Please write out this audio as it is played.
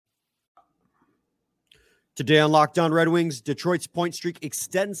Today on Locked On Red Wings, Detroit's point streak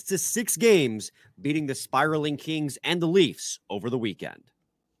extends to 6 games, beating the spiraling Kings and the Leafs over the weekend.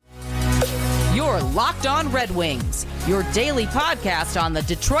 You're Locked On Red Wings, your daily podcast on the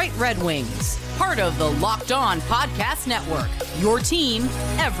Detroit Red Wings, part of the Locked On Podcast Network, your team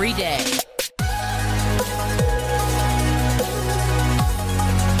every day.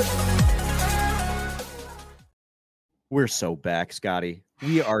 We're so back, Scotty.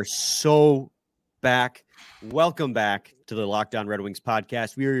 We are so back. Welcome back to the Locked On Red Wings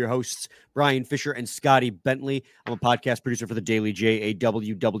podcast. We are your hosts, Brian Fisher and Scotty Bentley. I'm a podcast producer for the Daily J, a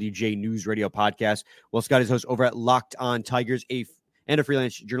WWJ News Radio podcast. Well, Scotty's host over at Locked On Tigers, and a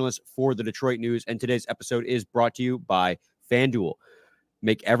freelance journalist for the Detroit News. And today's episode is brought to you by FanDuel.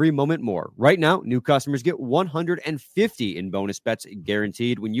 Make every moment more. Right now, new customers get $150 in bonus bets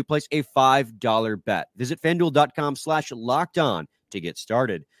guaranteed when you place a $5 bet. Visit FanDuel.com/lockedon to get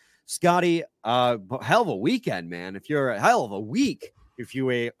started. Scotty, hell of a weekend, man. If you're a hell of a week, if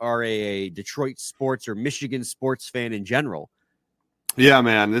you are a Detroit sports or Michigan sports fan in general. Yeah,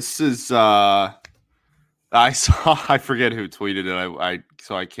 man, this is, I forget who tweeted it.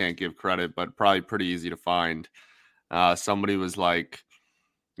 So I can't give credit, but probably pretty easy to find. Somebody was like,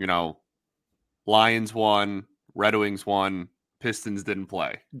 Lions won, Red Wings won, Pistons didn't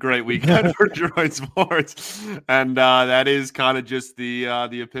play. Great weekend for Detroit sports. And that is kind of just the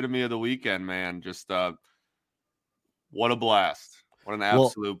epitome of the weekend, man. Just what a blast. What an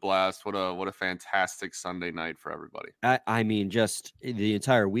absolute blast. What a fantastic Sunday night for everybody. I mean, just the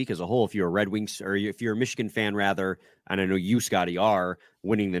entire week as a whole, if you're a Red Wings or if you're a Michigan fan, rather, and I know you, Scotty, are,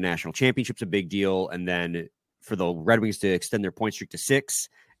 winning the national championship's a big deal. And then for the Red Wings to extend their point streak to 6,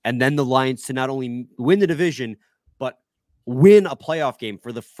 and then the Lions to not only win the division, but win a playoff game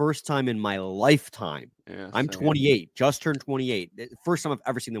for the first time in my lifetime. Yeah, I'm 28, just turned 28. First time I've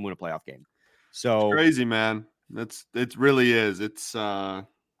ever seen them win a playoff game. So it's crazy, man. It really is. It's wild.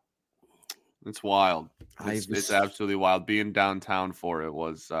 It's absolutely wild. Being downtown for it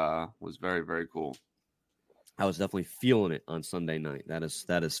was very, very cool. I was definitely feeling it on Sunday night. That is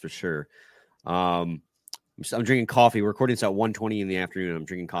for sure. I'm drinking coffee. We're recording this at 1:20 in the afternoon. I'm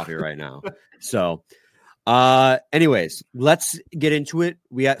drinking coffee right now. So, anyways, let's get into it.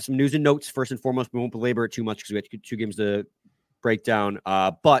 We got some news and notes. First and foremost, we won't belabor it too much because we have 2 games to break down.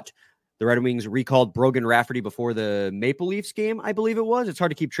 But the Red Wings recalled Brogan Rafferty before the Maple Leafs game, I believe it was. It's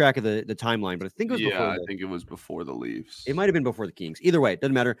hard to keep track of the timeline, but I think it was before. I think it was before the Leafs. It might have been before the Kings. Either way, it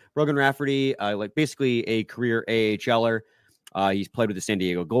doesn't matter. Brogan Rafferty, basically a career AHLer. He's played with the San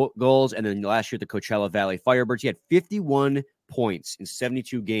Diego Gulls, and then last year the Coachella Valley Firebirds. He had 51 points in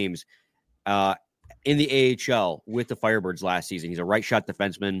 72 games in the AHL with the Firebirds last season. He's a right shot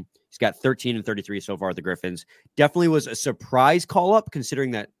defenseman. He's got 13 and 33 so far at the Griffins. Definitely was a surprise call up,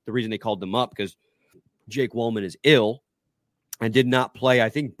 considering that the reason they called them up because Jake Wollman is ill and did not play. I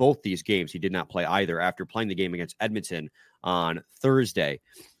think both these games he did not play either after playing the game against Edmonton on Thursday,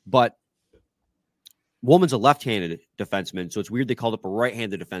 but Wollman's a left-handed defenseman, so it's weird they called up a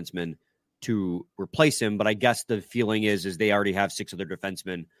right-handed defenseman to replace him, but I guess the feeling is they already have 6 other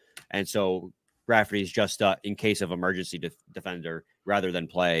defensemen, and so Rafferty's just in case of emergency defender rather than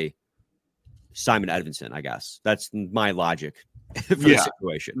play Simon Edvinsson, I guess. That's my logic for the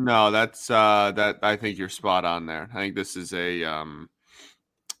situation. No, that's that I think you're spot on there. I think this is I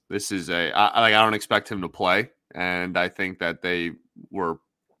don't expect him to play, and I think that they were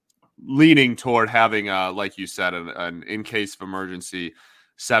leaning toward having, like you said, an in case of emergency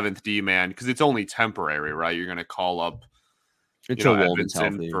 7th D man, because it's only temporary, right? You're going to call up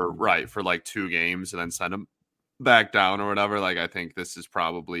Edvinsson for like 2 games and then send him back down or whatever. Like, I think this is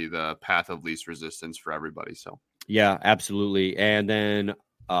probably the path of least resistance for everybody. So yeah, absolutely. And then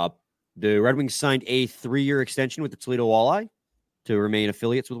the Red Wings signed a 3-year extension with the Toledo Walleye to remain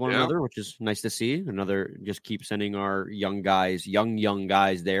affiliates with one another, which is nice to see. Just keep sending our young guys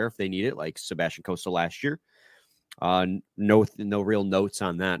there if they need it, like Sebastian Costa last year. No real notes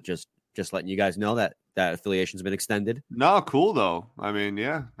on that. Just letting you guys know that affiliation's been extended. No, cool though. I mean,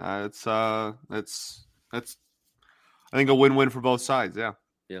 it's I think a win-win for both sides. Yeah.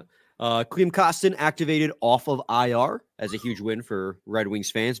 Yeah. Klim Kostin activated off of IR as a huge win for Red Wings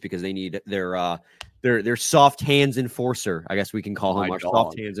fans because they need their soft hands enforcer. I guess we can call him our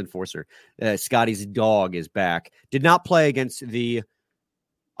soft hands enforcer. Scotty's dog is back. Did not play against the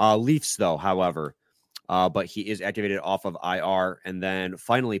Leafs though, however, but he is activated off of IR. And then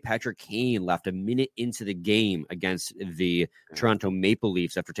finally, Patrick Kane left a minute into the game against the Toronto Maple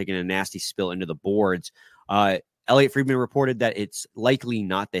Leafs after taking a nasty spill into the boards. Elliot Friedman reported that it's likely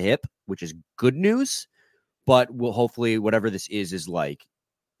not the hip, which is good news, but will hopefully whatever this is like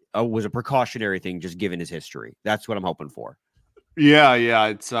was a precautionary thing, just given his history. That's what I'm hoping for. Yeah.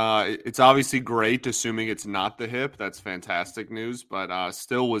 It's obviously great, assuming it's not the hip. That's fantastic news, but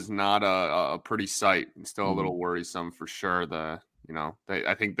still was not a pretty sight. Still a little worrisome for sure.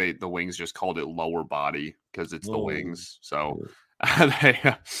 I think the Wings just called it lower body because it's the Wings. So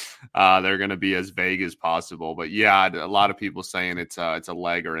they're going to be as vague as possible. But yeah, a lot of people saying it's a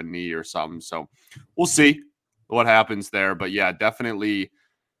leg or a knee or something. So we'll see what happens there. But yeah, definitely.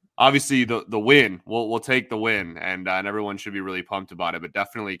 Obviously, the win, we'll take the win, and everyone should be really pumped about it. But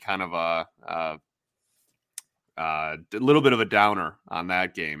definitely, kind of a little bit of a downer on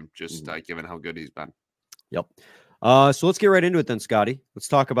that game, just given how good he's been. Yep. So let's get right into it then, Scotty. Let's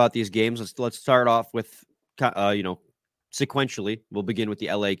talk about these games. Let's start off with sequentially. We'll begin with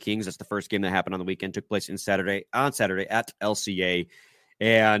the LA Kings. That's the first game that happened on the weekend. Took place on Saturday at LCA,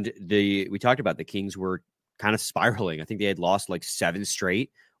 and we talked about the Kings were kind of spiraling. I think they had lost like 7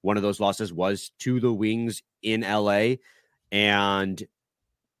 straight. One of those losses was to the Wings in LA, and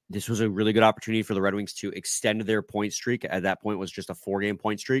this was a really good opportunity for the Red Wings to extend their point streak. At that point, it was just a 4-game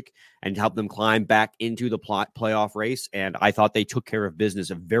point streak and help them climb back into the playoff race. And I thought they took care of business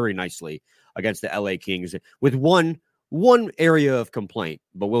very nicely against the LA Kings with one area of complaint,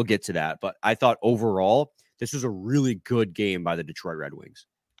 but we'll get to that. But I thought overall, this was a really good game by the Detroit Red Wings.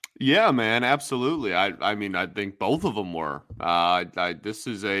 Yeah, man, absolutely. I mean, I think both of them were. This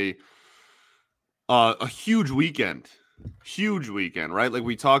is a huge weekend, right? Like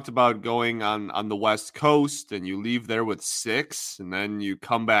we talked about going on the West Coast, and you leave there with 6, and then you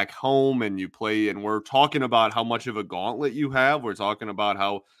come back home and you play. And we're talking about how much of a gauntlet you have. We're talking about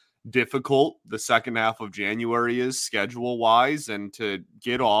how difficult the second half of January is schedule wise, and to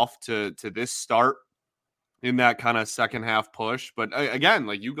get off to this start in that kind of second half push. But again,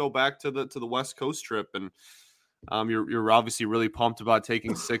 like you go back to the West Coast trip, and you're obviously really pumped about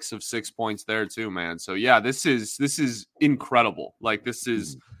taking 6 of 6 points there too, man. So yeah, this is incredible. Like this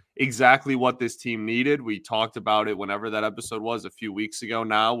is exactly what this team needed. We talked about it whenever that episode was a few weeks ago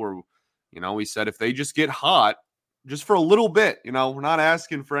now, where we said if they just get hot just for a little bit, we're not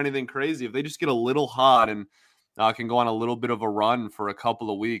asking for anything crazy. If they just get a little hot and can go on a little bit of a run for a couple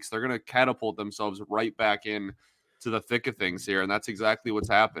of weeks, they're going to catapult themselves right back in to the thick of things here. And that's exactly what's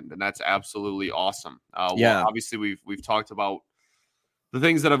happened. And that's absolutely awesome. Well, obviously we've talked about the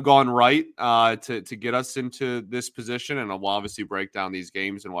things that have gone right to get us into this position. And we'll obviously break down these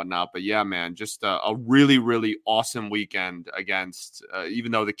games and whatnot. But yeah, man, just a really, really awesome weekend against,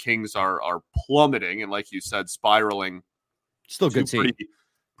 even though the Kings are plummeting and, like you said, spiraling. Still good team.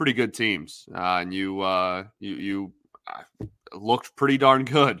 Pretty good teams, and you looked pretty darn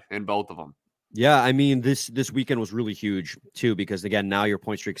good in both of them. Yeah, I mean, this weekend was really huge, too, because, again, now your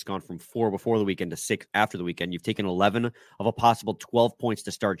point streak's gone from 4 before the weekend to 6 after the weekend. You've taken 11 of a possible 12 points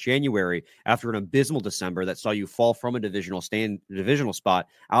to start January after an abysmal December that saw you fall from a divisional spot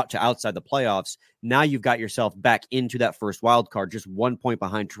out to outside the playoffs. Now you've got yourself back into that first wild card, just 1 point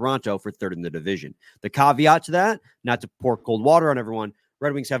behind Toronto for third in the division. The caveat to that, not to pour cold water on everyone,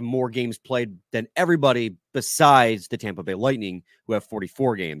 Red Wings have more games played than everybody besides the Tampa Bay Lightning, who have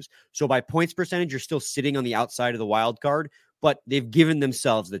 44 games. So by points percentage, you're still sitting on the outside of the wild card, but they've given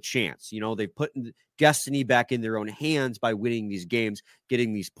themselves the chance. They've put destiny back in their own hands by winning these games,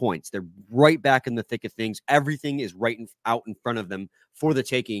 getting these points. They're right back in the thick of things. Everything is out in front of them for the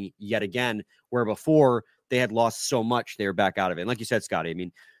taking yet again, where before they had lost so much, they were back out of it. And like you said, Scotty, I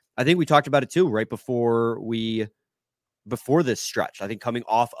mean, I think we talked about it too, right before this stretch. I think coming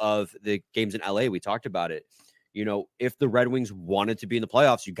off of the games in LA, we talked about it. If the Red Wings wanted to be in the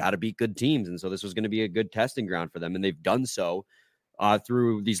playoffs, you got to beat good teams. And so this was going to be a good testing ground for them. And they've done so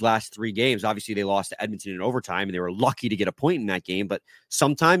through these last 3 games. Obviously, they lost to Edmonton in overtime, and they were lucky to get a point in that game. But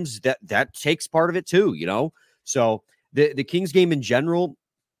sometimes that takes part of it too, So the Kings game in general,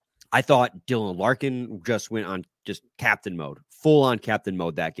 I thought Dylan Larkin just went on just captain mode, full on captain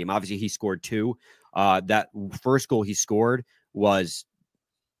mode that game. Obviously, he scored 2. That first goal he scored was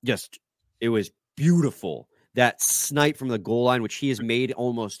it was beautiful. That snipe from the goal line, which he has made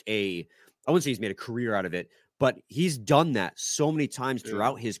almost I wouldn't say he's made a career out of it, but he's done that so many times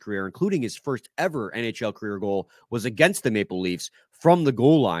throughout his career, including his first ever NHL career goal was against the Maple Leafs from the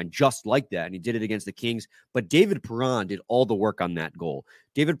goal line, just like that. And he did it against the Kings. But David Perron did all the work on that goal.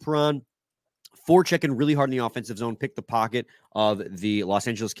 David Perron, forechecking really hard in the offensive zone, picked the pocket of the Los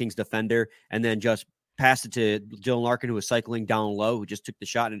Angeles Kings defender, and then just passed it to Dylan Larkin, who was cycling down low, who just took the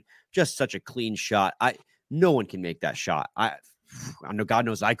shot, and just such a clean shot. No one can make that shot. I know, God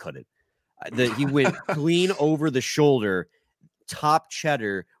knows I couldn't. He went clean over the shoulder, top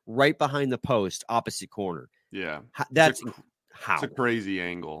cheddar, right behind the post, opposite corner. Yeah. That's How? It's a crazy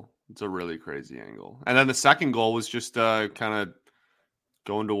angle. It's a really crazy angle. And then the second goal was just kind of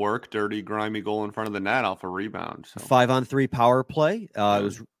going to work, dirty, grimy goal in front of the net off a rebound. So 5-on-3 power play. It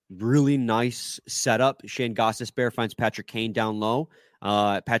was really nice setup. Shane Gostisbehere finds Patrick Kane down low.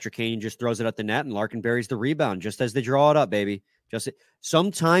 Patrick Kane just throws it at the net, and Larkin buries the rebound just as they draw it up, baby. Just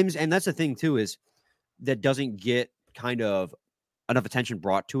sometimes, and that's the thing too, is that doesn't get kind of enough attention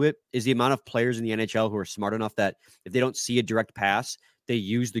brought to it, is the amount of players in the NHL who are smart enough that if they don't see a direct pass, they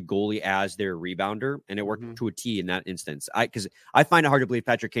use the goalie as their rebounder, and it worked to a T in that instance. Because I find it hard to believe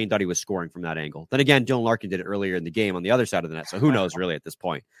Patrick Kane thought he was scoring from that angle. Then again, Dylan Larkin did it earlier in the game on the other side of the net, so who knows really at this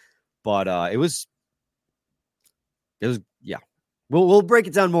point. But it was yeah. We'll break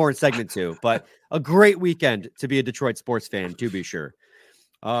it down more in segment 2, but a great weekend to be a Detroit sports fan, to be sure.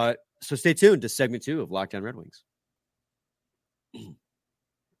 So stay tuned to segment 2 of Locked On Red Wings.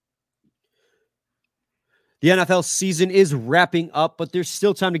 The NFL season is wrapping up, but there's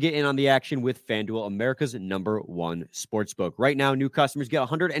still time to get in on the action with FanDuel, America's #1 sportsbook. Right now, new customers get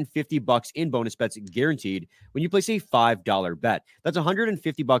 $150 in bonus bets guaranteed when you place a $5 bet. That's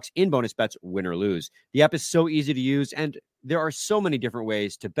 $150 in bonus bets, win or lose. The app is so easy to use, and there are so many different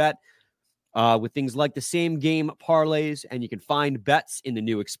ways to bet with things like the same game parlays, and you can find bets in the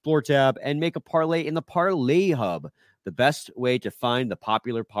new Explore tab and make a parlay in the Parlay Hub, the best way to find the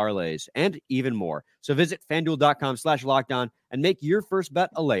popular parlays, and even more. So visit FanDuel.com/lockedon and make your first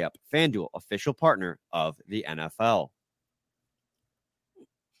bet a layup. FanDuel, official partner of the NFL.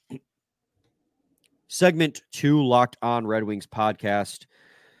 Segment 2, Locked On Red Wings podcast.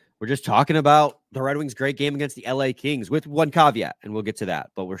 We're just talking about the Red Wings' great game against the LA Kings with one caveat, and we'll get to that,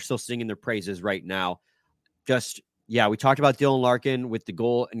 but we're still singing their praises right now. We talked about Dylan Larkin with the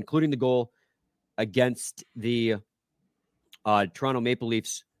goal, including the goal against the Toronto Maple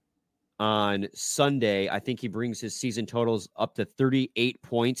Leafs on Sunday. I think he brings his season totals up to 38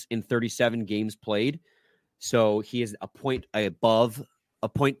 points in 37 games played. So he is a point above a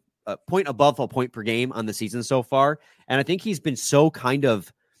point per game on the season so far. And I think he's been so kind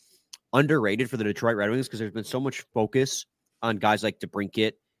of underrated for the Detroit Red Wings because there's been so much focus on guys like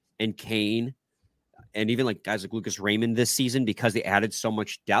DeBrincat and Kane and even like guys like Lucas Raymond this season because they added so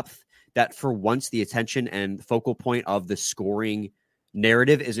much depth that for once the attention and focal point of the scoring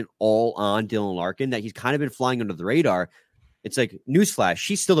narrative isn't all on Dylan Larkin, that he's kind of been flying under the radar. It's like, newsflash,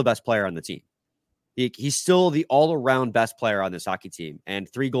 he's still the best player on the team. He's still the all-around best player on this hockey team. And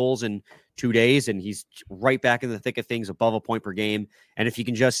 3 goals in 2 days, and he's right back in the thick of things, above a point per game. And if he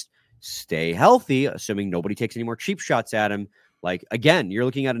can just stay healthy, assuming nobody takes any more cheap shots at him, like, again, you're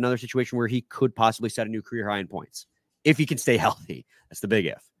looking at another situation where he could possibly set a new career high in points. If he can stay healthy. That's the big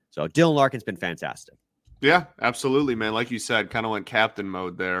if. So Dylan Larkin's been fantastic. Yeah, absolutely, man. Like you said, kind of went captain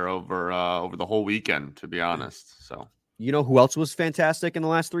mode there over the whole weekend, to be honest. So, you know who else was fantastic in the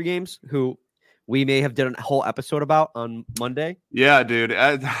last 3 games? Who we may have done a whole episode about on Monday? Yeah, dude.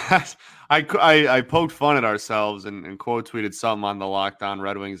 I poked fun at ourselves and quote tweeted something on the Locked On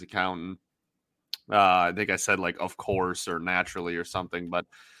Red Wings account. And, I think I said like, of course, or naturally or something. But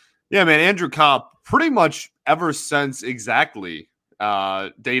yeah, man, Andrew Copp pretty much ever since exactly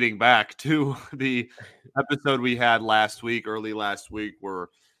dating back to the episode we had early last week, where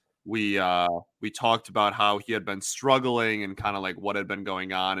we talked about how he had been struggling and kind of like what had been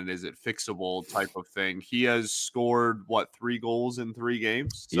going on and is it fixable type of thing. He has scored 3 goals in 3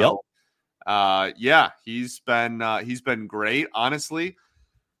 games. So, he's been great. Honestly,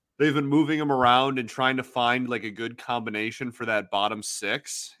 they've been moving him around and trying to find like a good combination for that bottom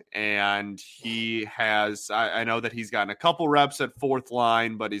 6. And he has, I know that he's gotten a couple reps at 4th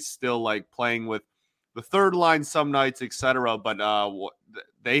line, but he's still like playing with the 3rd line some nights, etc. But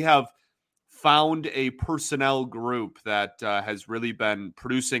they have found a personnel group that has really been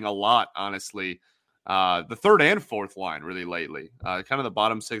producing a lot, honestly. The 3rd and 4th line really lately. Kind of the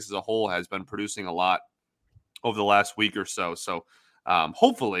bottom 6 as a whole has been producing a lot over the last week or so. So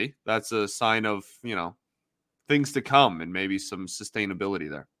hopefully that's a sign of, things to come and maybe some sustainability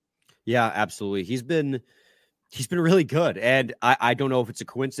there. Yeah, absolutely. He's been really good. And I don't know if it's a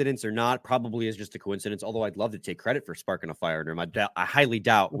coincidence or not. Probably is just a coincidence, although I'd love to take credit for sparking a fire under him. I highly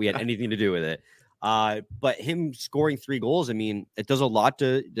doubt we had anything to do with it. But him scoring 3 goals, I mean, it does a lot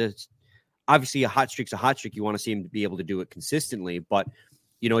to obviously a hot streak's a hot streak. You want to see him to be able to do it consistently, but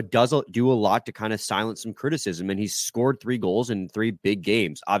it does do a lot to kind of silence some criticism. And he's scored 3 goals in 3 big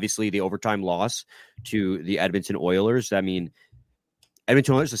games. Obviously the overtime loss to the Edmonton Oilers. I mean,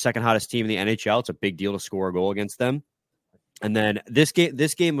 Edmonton Oilers, the second hottest team in the NHL. It's a big deal to score a goal against them. And then this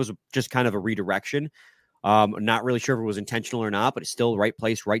game was just kind of a redirection. Not really sure if it was intentional or not, but it's still right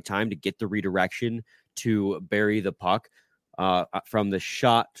place, right time to get the redirection to bury the puck. from the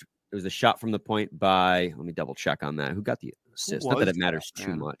shot. It was a shot from the point by, let me double check on that. Who got the assist? Not that it matters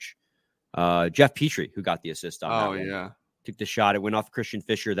too much. Jeff Petrie, who got the assist on that one. Yeah. Took the shot. It went off Christian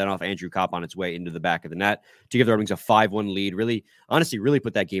Fischer, then off Andrew Copp on its way into the back of the net to give the Red Wings a 5-1 lead. Really, honestly, really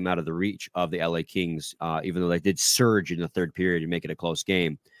put that game out of the reach of the LA Kings, even though they did surge in the third period and make it a close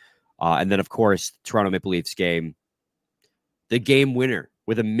game. And then, of course, Toronto Maple Leafs game, the game winner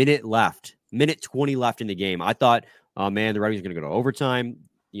with a minute 20 left in the game. I thought, man, the Red Wings are going to go to overtime.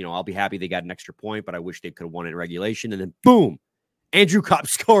 I'll be happy they got an extra point, but I wish they could have won it in regulation. And then, boom, Andrew Copp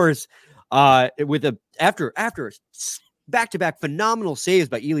scores with after back-to-back phenomenal saves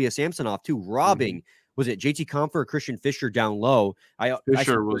by Ilya Samsonov, too, robbing, was it JT Compher or Christian Fischer down low?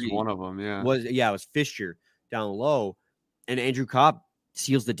 Fischer was one of them, yeah. It was Fischer down low, and Andrew Copp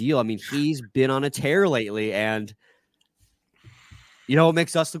seals the deal. I mean, he's been on a tear lately, and it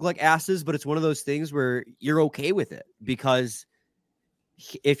makes us look like asses, but it's one of those things where you're okay with it, because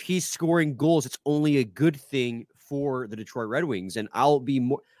if he's scoring goals, it's only a good thing for the Detroit Red Wings. And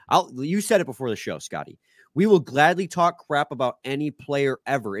you said it before the show, Scotty. We will gladly talk crap about any player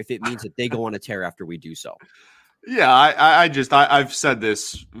ever if it means that they go on a tear after we do so. Yeah, I've said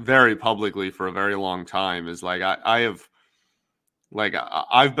this very publicly for a very long time. Is like I've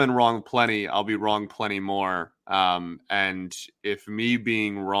been wrong plenty. I'll be wrong plenty more. And if me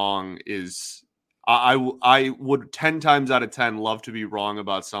being wrong is, I would 10 times out of 10 love to be wrong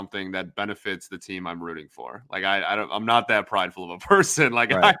about something that benefits the team I'm rooting for. Like I'm not that prideful of a person.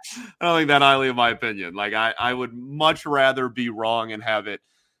 Like right. I don't think that highly of my opinion. Like I would much rather be wrong and have it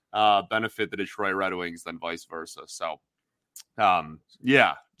benefit the Detroit Red Wings than vice versa. So,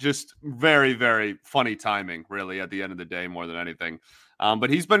 yeah, just very, very funny timing, really, at the end of the day, more than anything. But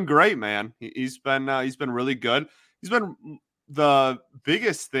he's been great, man. He's been really good. The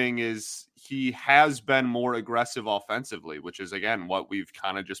biggest thing is he has been more aggressive offensively, which is, again, what we've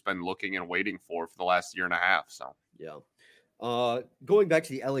kind of just been looking and waiting for the last year and a half. So, yeah. Going back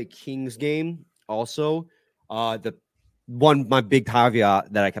to the LA Kings game, also, my big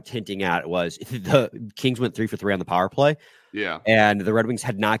caveat that I kept hinting at was the Kings went 3 for 3 on the power play. Yeah. And the Red Wings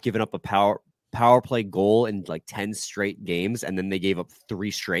had not given up a power play goal in like 10 straight games, and then they gave up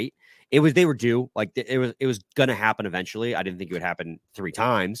 3 straight. They were due. Like it was going to happen eventually. I didn't think it would happen 3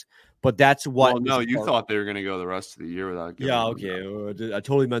 times, but that's what. Well, no, you thought they were going to go the rest of the year without. Yeah, okay. I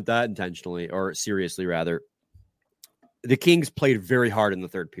totally meant that intentionally, or seriously, rather. The Kings played very hard in the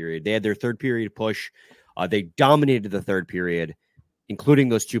third period. They had their third period push. They dominated the third period, including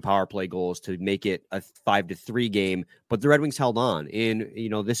those 2 power play goals to make it a 5-3 game. But the Red Wings held on. And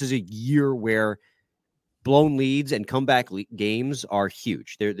this is a year where blown leads and comeback games are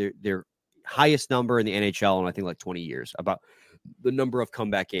huge. They're highest number in the NHL in I think like 20 years about the number of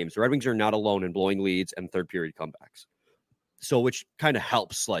comeback games. The Red Wings are not alone in blowing leads and third period comebacks. So which kind of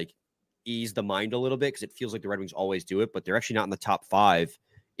helps like ease the mind a little bit, because it feels like the Red Wings always do it, but they're actually not in the top 5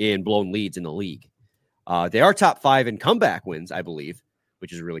 in blown leads in the league. They are top 5 in comeback wins, I believe,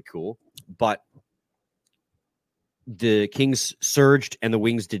 which is really cool. But the Kings surged and the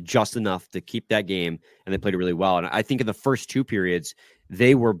Wings did just enough to keep that game, and they played it really well. And I think in the first 2 periods,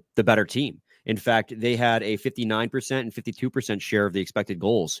 they were the better team. In fact, they had a 59% and 52% share of the expected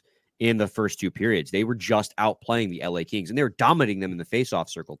goals in the first 2 periods. They were just outplaying the LA Kings, and they were dominating them in the faceoff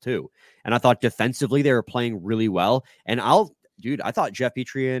circle too. And I thought defensively they were playing really well. And I thought Jeff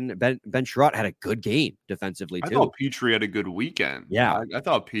Petrie and Ben Sherratt had a good game defensively, too. I thought Petrie had a good weekend. Yeah. I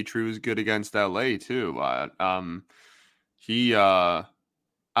thought Petrie was good against LA, too. There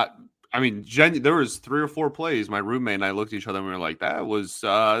was 3 or 4 plays. My roommate and I looked at each other and we were like, that was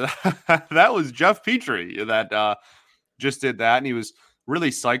that was Jeff Petrie that just did that. And he was really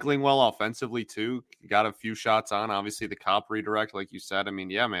cycling well offensively, too. He got a few shots on. Obviously, the Copp redirect, like you said. I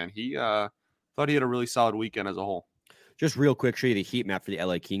mean, yeah, man, he thought he had a really solid weekend as a whole. Just real quick, show you the heat map for the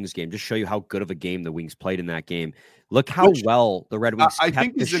LA Kings game. Just show you how good of a game the Wings played in that game. Look how well the Red Wings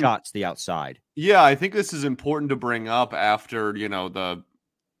kept the shots to the outside. Yeah, I think this is important to bring up after, the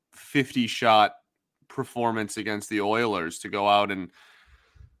 50-shot performance against the Oilers, to go out and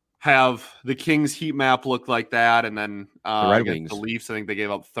have the Kings heat map look like that. And then the Red Wings, the Leafs, I think they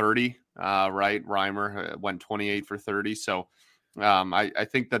gave up 30, right? Reimer went 28 for 30. So I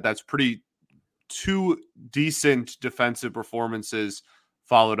think that's pretty 2 decent defensive performances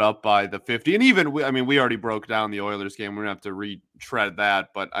followed up by the 50. And even, we already broke down the Oilers game. We're going to have to retread that.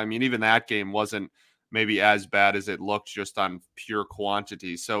 But, even that game wasn't maybe as bad as it looked just on pure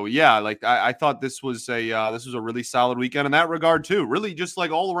quantity. So, yeah, I thought this was a really solid weekend in that regard, too. Really just,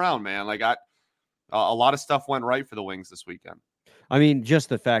 all around, man. A lot of stuff went right for the Wings this weekend. I mean, just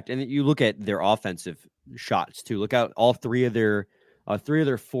the fact, and you look at their offensive shots too. Look out, all three of their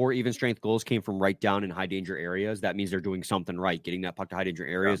 4 even strength goals came from right down in high danger areas. That means they're doing something right, getting that puck to high danger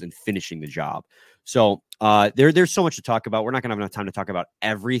areas and finishing the job. So there's so much to talk about. We're not going to have enough time to talk about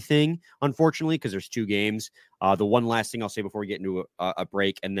everything, unfortunately, because there's 2 games. The one last thing I'll say before we get into a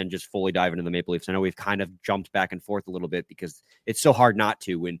break and then just fully dive into the Maple Leafs. I know we've kind of jumped back and forth a little bit because it's so hard not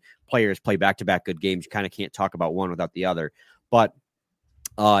to. When players play back-to-back good games, you kind of can't talk about one without the other. But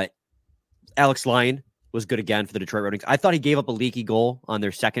Alex Lyon was good again for the Detroit Red Wings. I thought he gave up a leaky goal on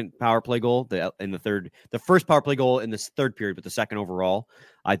their second power play goal the first power play goal in this third period, but the second overall,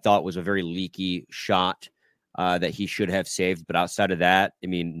 I thought was a very leaky shot that he should have saved. But outside of that, I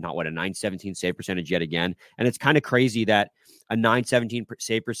mean, not what, a .917 save percentage yet again. And it's kind of crazy that a .917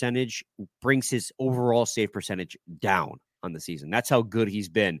 save percentage brings his overall save percentage down on the season. That's how good he's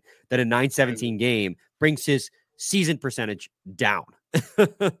been. That a .917 game brings his season percentage down.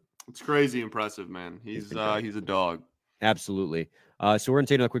 It's crazy impressive, man. He's a dog. Absolutely. So we're going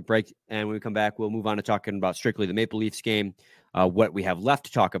to take another quick break, and when we come back, we'll move on to talking about strictly the Maple Leafs game, what we have left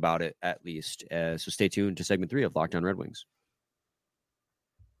to talk about it, at least. So stay tuned to segment 3 of Locked On Red Wings.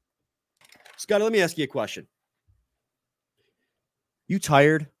 Scotty, let me ask you a question. You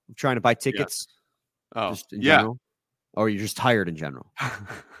tired of trying to buy tickets? Yeah. Just in general? Or you're just tired in general?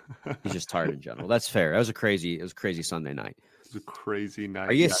 He's just tired in general. That's fair. It was a crazy Sunday night. It was a crazy night.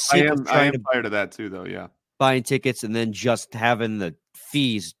 Are you sick of I am tired of that too, though. Yeah. Buying tickets and then just having the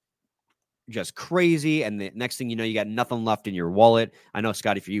fees just crazy. And the next thing you know, you got nothing left in your wallet. I know,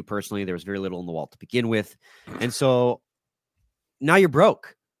 Scotty, for you personally, there was very little in the wallet to begin with. And so now you're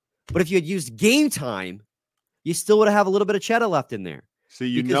broke. But if you had used Game Time, you still would have a little bit of cheddar left in there. So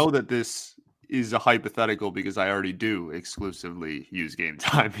know that this is a hypothetical because I already do exclusively use Game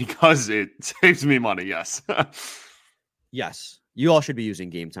Time because it saves me money. Yes. Yes. You all should be using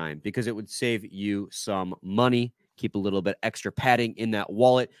Game Time because it would save you some money. Keep a little bit extra padding in that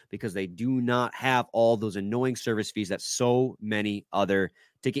wallet because they do not have all those annoying service fees that so many other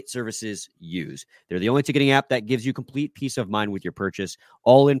ticket services use. They're the only ticketing app that gives you complete peace of mind with your purchase.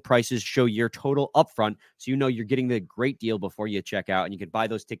 All-in prices show your total upfront, so you know you're getting the great deal before you check out, and you can buy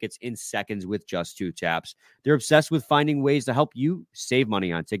those tickets in seconds with just 2 taps. They're obsessed with finding ways to help you save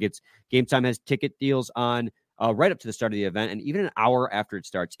money on tickets. Game Time has ticket deals on right up to the start of the event, and even an hour after it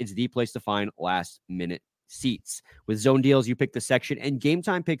starts. It's the place to find last-minute seats. With zone deals, you pick the section, and Game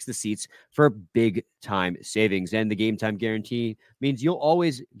Time picks the seats for big time savings. And the Game Time guarantee means you'll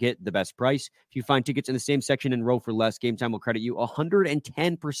always get the best price. If you find tickets in the same section and row for less, Game Time will credit you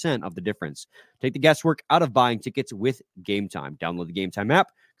 110% of the difference. Take the guesswork out of buying tickets with Game Time. Download the Game Time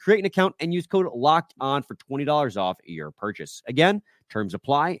app, create an account, and use code LOCKEDON for $20 off your purchase. Again, terms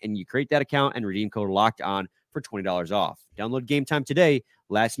apply, and you create that account and redeem code LOCKEDON for $20 off. Download Game Time today.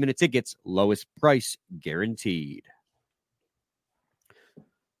 Last minute tickets, lowest price guaranteed.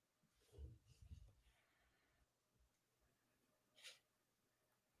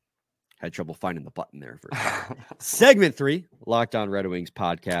 Had trouble finding the button there for segment 3, Locked On Red Wings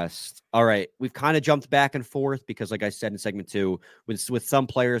podcast. All right, we've kind of jumped back and forth because, like I said in segment 2, with some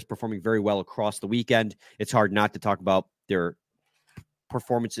players performing very well across the weekend, it's hard not to talk about their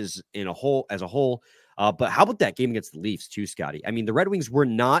performances as a whole. But how about that game against the Leafs too, Scotty? I mean, the Red Wings were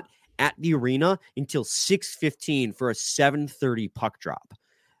not at the arena until 6:15 for a 7:30 puck drop.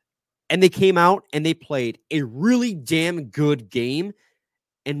 And they came out and they played a really damn good game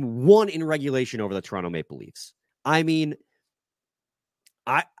and won in regulation over the Toronto Maple Leafs. I mean,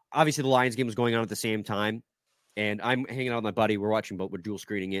 obviously the Lions game was going on at the same time. And I'm hanging out with my buddy. We're watching both. We're dual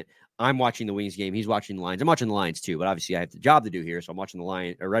screening it. I'm watching the Wings game. He's watching the Lions. I'm watching the Lions too, but obviously I have the job to do here. So I'm watching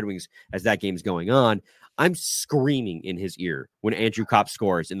the Red Wings as that game's going on. I'm screaming in his ear when Andrew Copp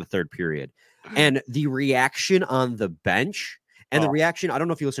scores in the third period. And the reaction on the bench and the reaction, I don't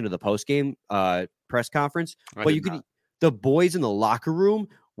know if you listened to the post-game press conference, but the boys in the locker room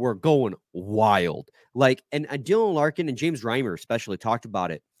were going wild. Like, and Dylan Larkin and James Reimer especially talked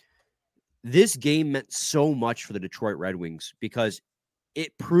about it. This game meant so much for the Detroit Red Wings because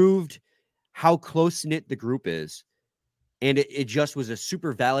it proved how close-knit the group is. And it just was a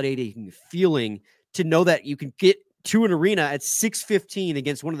super validating feeling to know that you can get to an arena at 6:15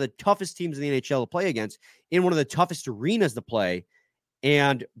 against one of the toughest teams in the NHL to play against, in one of the toughest arenas to play,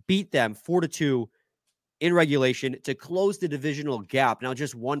 and beat them 4-2 in regulation to close the divisional gap. Now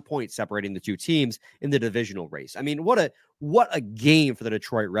just 1 point separating the two teams in the divisional race. I mean, what a game for the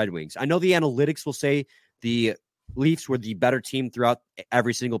Detroit Red Wings. I know the analytics will say the Leafs were the better team throughout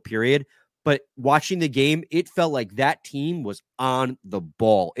every single period, but watching the game, it felt like that team was on the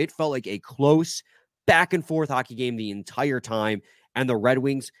ball. It felt like a close back and forth hockey game the entire time. and the Red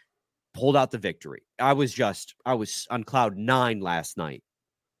Wings pulled out the victory. I was on cloud 9 last night.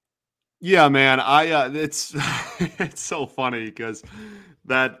 Yeah, man. It's it's so funny because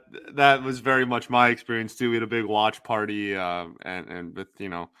that was very much my experience too. We had a big watch party, and with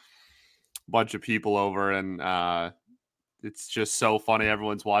a bunch of people over, and it's just so funny.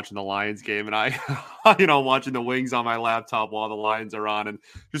 Everyone's watching the Lions game, and I, watching the Wings on my laptop while the Lions are on, and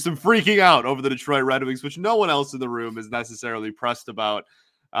just some freaking out over the Detroit Red Wings, which no one else in the room is necessarily pressed about.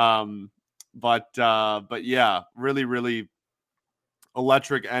 But yeah, really, really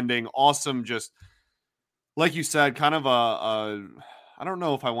electric ending. Awesome. Just like you said, kind of I don't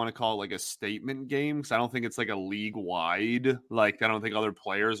know if I want to call it like a statement game, because I don't think it's like a league wide. Like, I don't think other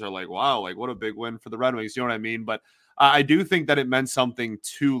players are like, wow, like what a big win for the Red Wings. You know what I mean? But I do think that it meant something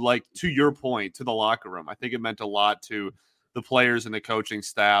to your point, to the locker room. I think it meant a lot to the players and the coaching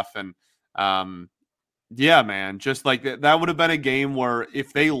staff. And yeah, man, just like that would have been a game where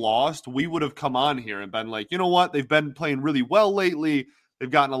if they lost, we would have come on here and been like, you know what? They've been playing really well lately. They've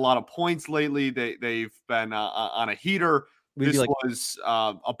gotten a lot of points lately. They've been on a heater. This was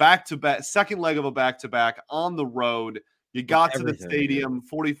a back-to-back, second leg of a back-to-back on the road. You got to the stadium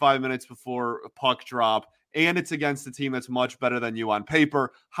 45 minutes before a puck drop, and it's against a team that's much better than you on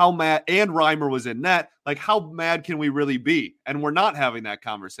paper. How mad? And Reimer was in net. Like, how mad can we really be? And we're not having that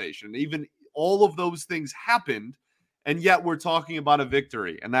conversation. Even all of those things happened, and yet we're talking about a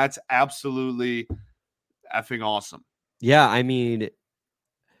victory, and that's absolutely effing awesome. Yeah, I mean,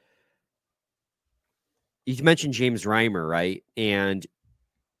 you mentioned James Reimer, right? And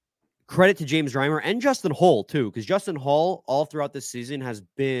credit to James Reimer and Justin Holl, too, because Justin Holl, all throughout this season, has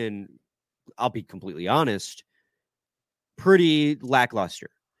been, I'll be completely honest, pretty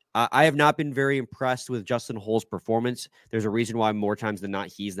lackluster. I have not been very impressed with Justin Holl's performance. There's a reason why more times than not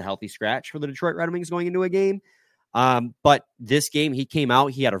he's the healthy scratch for the Detroit Red Wings going into a game. But this game, he came out.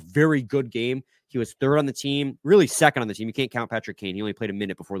 He had a very good game. He was third on the team, really second on the team. You can't count Patrick Kane. He only played a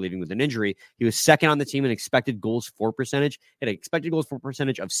minute before leaving with an injury. He was second on the team in expected goals for percentage. He had an expected goals for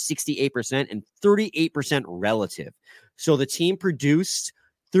percentage of 68% and 38% relative. So the team produced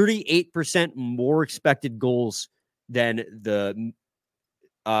 38% more expected goals than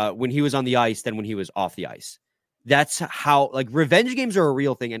when he was on the ice than when he was off the ice. That's how, like, revenge games are a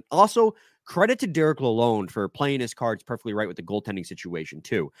real thing. And also, credit to Derek Lalonde for playing his cards perfectly right with the goaltending situation,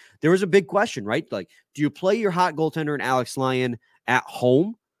 too. There was a big question, right? Like, do you play your hot goaltender in Alex Lyon at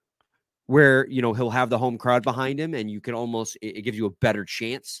home where, he'll have the home crowd behind him and you can almost, it gives you a better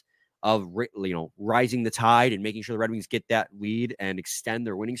chance of, rising the tide and making sure the Red Wings get that lead and extend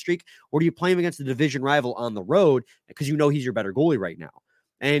their winning streak? Or do you play him against the division rival on the road because he's your better goalie right now?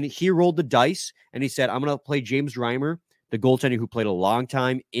 And he rolled the dice and he said, I'm going to play James Reimer, the goaltender who played a long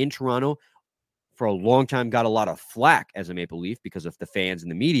time in Toronto, for a long time, got a lot of flack as a Maple Leaf because of the fans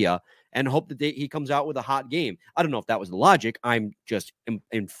and the media, and hope that he comes out with a hot game. I don't know if that was the logic. I'm just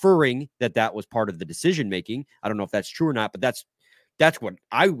inferring that was part of the decision-making. I don't know if that's true or not, but that's what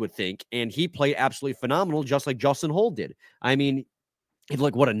I would think. And he played absolutely phenomenal, just like Justin Holl did. I mean, he had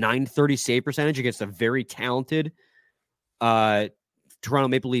a .930 save percentage against a very talented Toronto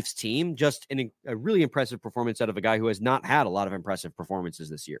Maple Leafs team. Just a really impressive performance out of a guy who has not had a lot of impressive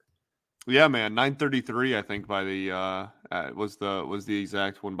performances this year. Yeah, man, 933. I think by the was the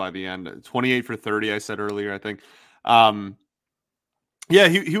exact one by the end. 28 for 30. I said earlier. I think. Yeah,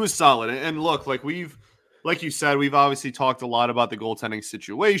 he was solid. And look, like you said, we've obviously talked a lot about the goaltending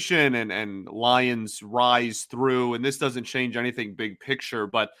situation and Lions rise through, and this doesn't change anything big picture.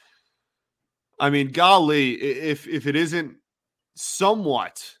 But I mean, golly, if it isn't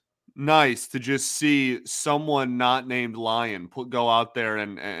somewhat nice to just see someone not named Lyon go out there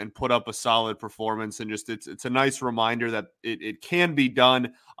and put up a solid performance, and just it's a nice reminder that it can be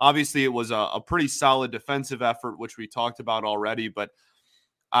done. Obviously, it was a pretty solid defensive effort, which we talked about already, but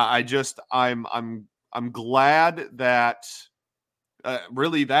I'm glad that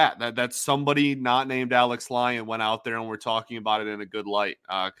really that somebody not named Alex Lyon went out there and we're talking about it in a good light,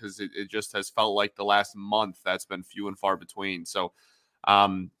 because it just has felt like the last month that's been few and far between. So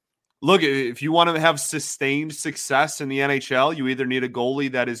look, if you want to have sustained success in the NHL, you either need a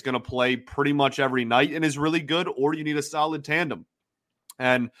goalie that is going to play pretty much every night and is really good, or you need a solid tandem.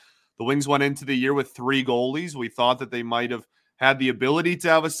 And the Wings went into the year with 3 goalies. We thought that they might have had the ability to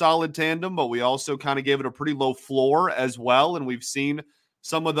have a solid tandem, but we also kind of gave it a pretty low floor as well. And we've seen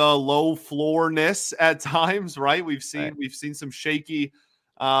some of the low floorness at times, right? We've seen some shaky,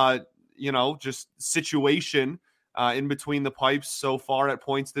 just situation in between the pipes so far at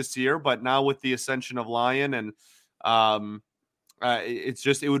points this year. But now with the ascension of Lyon and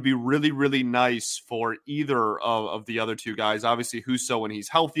It would be really, really nice for either of the other two guys, obviously Husso when he's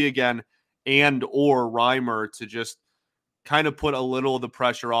healthy again, and or Reimer to just kind of put a little of the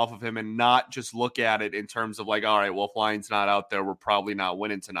pressure off of him and not just look at it in terms of like, all right, well, if Lyon's not out there, we're probably not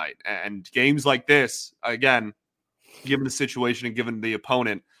winning tonight. And games like this, again, given the situation and given the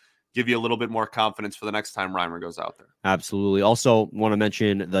opponent, give you a little bit more confidence for the next time Reimer goes out there. Absolutely. Also want to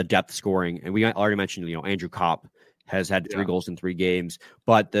mention the depth scoring. And we already mentioned, Andrew Copp has had 3 goals in 3 games,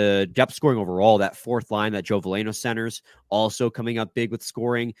 but the depth scoring overall, that fourth line that Joe Veleno centers, also coming up big with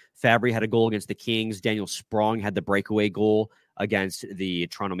scoring. Fabry had a goal against the Kings. Daniel Sprong had the breakaway goal against the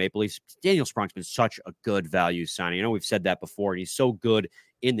Toronto Maple Leafs. Daniel Sprong's been such a good value signing. We've said that before, and he's so good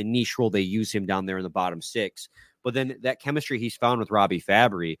in the niche role. They use him down there in the bottom 6. But then that chemistry he's found with Robbie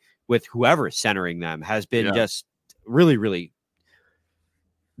Fabry, with whoever is centering them, has been just really, really.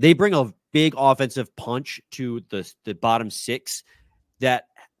 They bring a big offensive punch to the bottom 6 that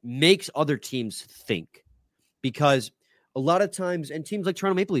makes other teams think. Because a lot of times, and teams like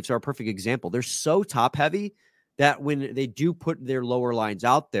Toronto Maple Leafs are a perfect example, they're so top heavy that when they do put their lower lines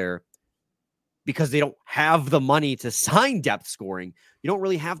out there, because they don't have the money to sign depth scoring, you don't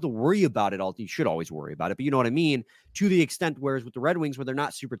really have to worry about it all. You should always worry about it, but you know what I mean? To the extent, whereas with the Red Wings, where they're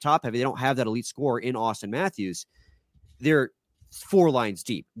not super top heavy, they don't have that elite scorer in Austin Matthews. They're 4 lines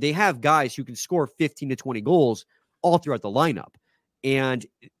deep. They have guys who can score 15 to 20 goals all throughout the lineup. And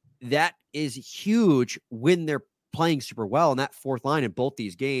that is huge when they're playing super well. And that fourth line in both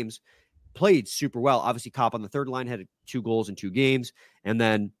these games played super well. Obviously, Copp on the third line had 2 goals in 2 games, and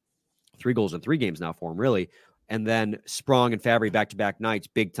then 3 goals in 3 games now for him, really. And then Sprong and Fabry back-to-back nights,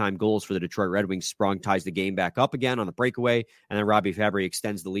 big-time goals for the Detroit Red Wings. Sprong ties the game back up again on the breakaway, and then Robbie Fabry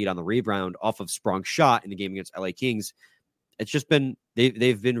extends the lead on the rebound off of Sprong's shot in the game against LA Kings. It's just been,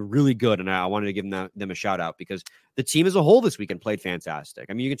 they've been really good, and I wanted to give them a shout-out because the team as a whole this weekend played fantastic.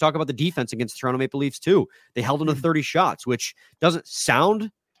 I mean, you can talk about the defense against the Toronto Maple Leafs, too. They held them to 30 shots, which doesn't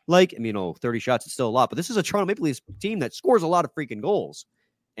sound like, 30 shots is still a lot, but this is a Toronto Maple Leafs team that scores a lot of freaking goals.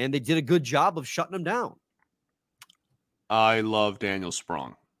 And they did a good job of shutting them down. I love Daniel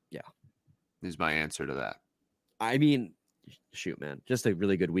Sprong. Yeah. Is my answer to that. I mean, shoot, man. Just a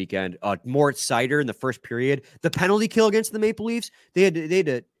really good weekend. Moritz Seider in the first period. The penalty kill against the Maple Leafs, they had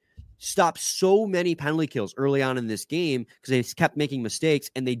to stop so many penalty kills early on in this game because they kept making mistakes,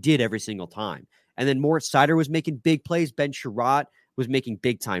 and they did every single time. And then Moritz Seider was making big plays. Ben Sherratt was making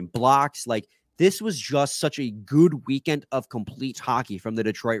big-time blocks. Like, this was just such a good weekend of complete hockey from the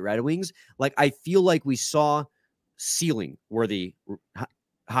Detroit Red Wings. Like, I feel like we saw ceiling-worthy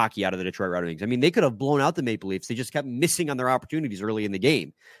hockey out of the Detroit Red Wings. I mean, they could have blown out the Maple Leafs. They just kept missing on their opportunities early in the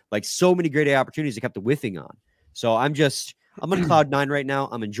game. Like, so many great opportunities they kept whiffing on. So I'm on cloud 9 right now.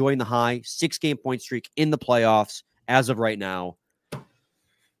 I'm enjoying the high 6-game point streak in the playoffs as of right now.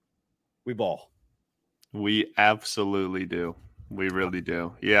 We ball. We absolutely do. We really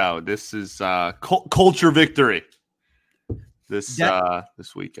do. Yeah, this is culture victory this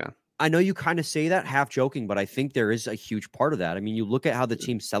weekend. I know you kind of say that half joking, but I think there is a huge part of that. I mean, you look at how the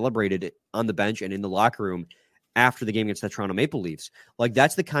team celebrated it on the bench and in the locker room after the game against the Toronto Maple Leafs. Like,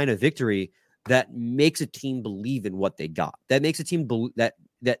 that's the kind of victory that makes a team believe in what they got. That makes a team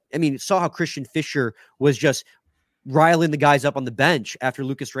saw how Christian Fischer was just riling the guys up on the bench after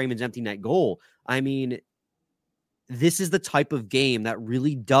Lucas Raymond's empty net goal. I mean, this is the type of game that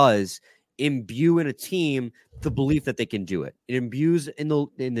really does imbue in a team the belief that they can do it. It imbues in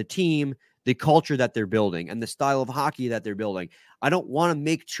the team the culture that they're building and the style of hockey that they're building. I don't want to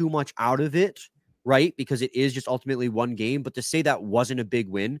make too much out of it, right? Because it is just ultimately one game. But to say that wasn't a big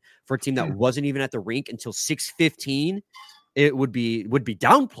win for a team that wasn't even at the rink until 6:15, it would be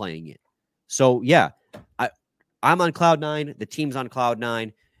downplaying it. So yeah, I'm on cloud 9. The team's on cloud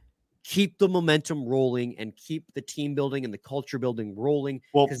 9. Keep the momentum rolling and keep the team building and the culture building rolling,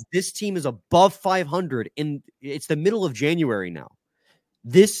 because this team is above 500 and it's the middle of January now.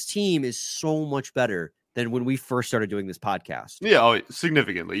 This team is so much better than when we first started doing this podcast. Yeah,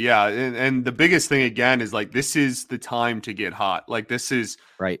 significantly. Yeah. And the biggest thing again is like, this is the time to get hot. Like, this is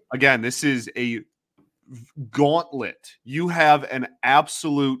right. Again, this is a gauntlet. You have an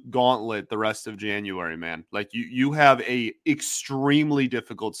absolute gauntlet the rest of January, man. Like, you have a extremely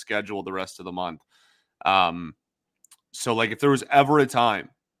difficult schedule the rest of the month. So like, if there was ever a time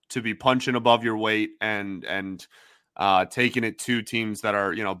to be punching above your weight and taking it to teams that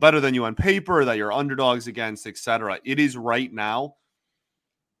are, better than you on paper, that you're underdogs against, etc., it is right now.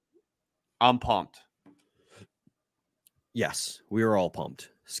 I'm pumped. Yes, we are all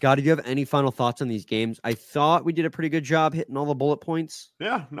pumped. Scott, do you have any final thoughts on these games? I thought we did a pretty good job hitting all the bullet points.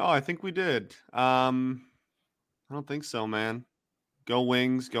 Yeah, no, I think we did. I don't think so, man. Go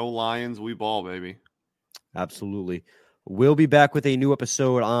Wings, go Lions, we ball, baby. Absolutely. We'll be back with a new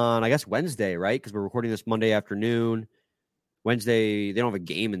episode on, I guess, Wednesday, right? Because we're recording this Monday afternoon. Wednesday, they don't have a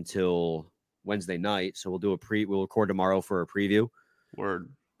game until Wednesday night, so we'll record tomorrow for a preview.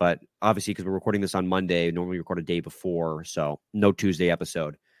 Word. But obviously, because we're recording this on Monday, normally we record a day before, so no Tuesday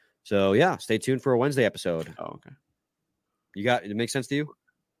episode. So yeah, stay tuned for a Wednesday episode. Oh, okay. It makes sense to you?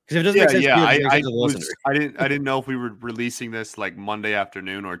 Because if it doesn't make sense to you, it makes sense to the listener. I didn't know if we were releasing this like Monday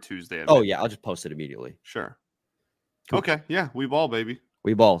afternoon or Tuesday. Oh yeah, I'll just post it immediately. Sure. Cool. Okay. Yeah, we ball, baby.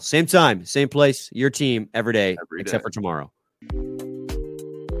 We ball. Same time, same place, your team every day, Every except day. for tomorrow.